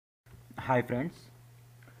Hi friends,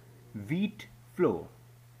 wheat flour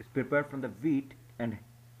is prepared from the wheat and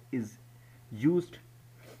is used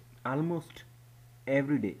almost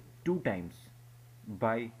every day, two times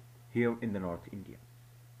by here in the North India.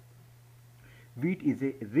 Wheat is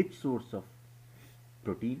a rich source of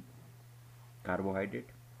protein, carbohydrate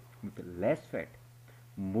with less fat,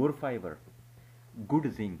 more fiber,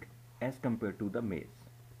 good zinc as compared to the maize.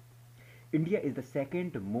 India is the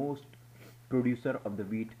second most producer of the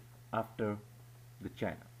wheat after the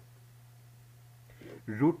China.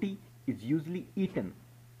 Roti is usually eaten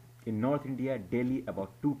in North India daily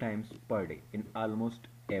about two times per day in almost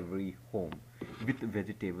every home with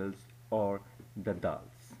vegetables or the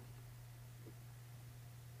dals.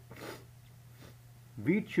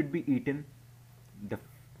 Wheat should be eaten the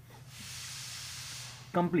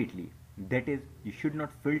completely. That is, you should not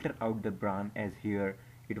filter out the bran as here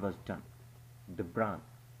it was done. The bran.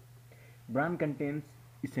 Bran contains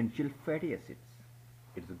essential fatty acids.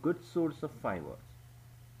 It's a good source of fibers.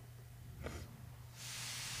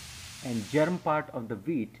 And germ part of the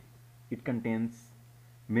wheat, it contains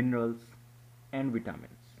minerals and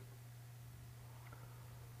vitamins.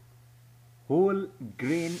 Whole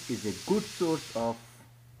grain is a good source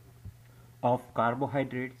of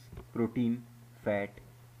carbohydrates, protein, fat,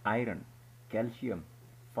 iron, calcium,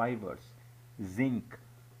 fibers, zinc,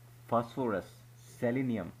 phosphorus,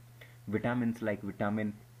 selenium, vitamins like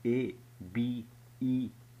vitamin A, B, E,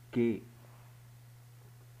 K.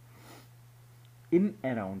 In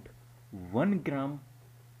around 1 gram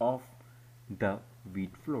of the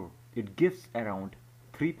wheat flour, it gives around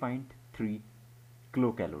 3.3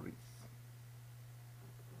 kilocalories.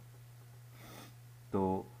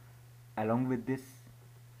 So along with this,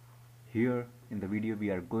 here in the video we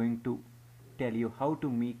are going to tell you how to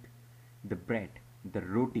make the bread, the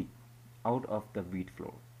roti, out of the wheat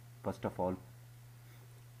flour. First of all,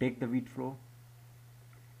 take the wheat flour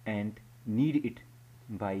and knead it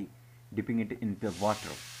by dipping it into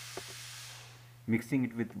water, mixing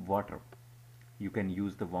it with water. You can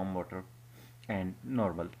use the warm water and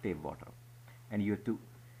normal tap water, and you have to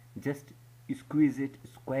just squeeze it,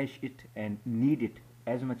 squash it and knead it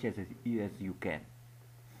as much as you can,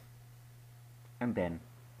 and then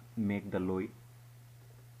make the loaf.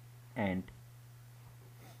 And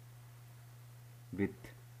with,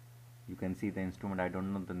 you can see the instrument, I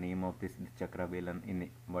don't know the name of this, the chakra velan, in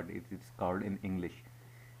what it is called in English,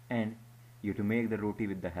 and you have to make the roti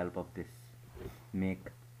with the help of this. Make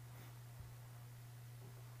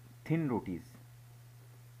thin rotis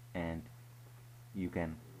and you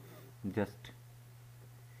can just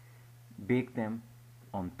bake them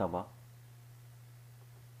on tawa,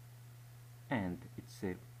 and it's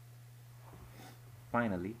a,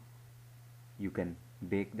 finally you can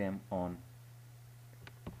bake them on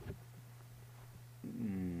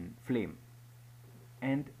flame.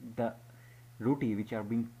 And the roti which are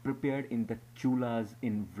being prepared in the chulas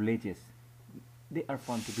in villages, they are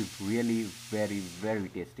found to be really very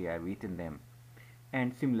tasty. I've eaten them.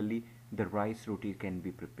 And similarly the rice roti can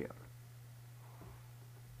be prepared.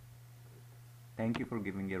 Thank you for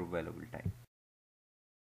giving your valuable time.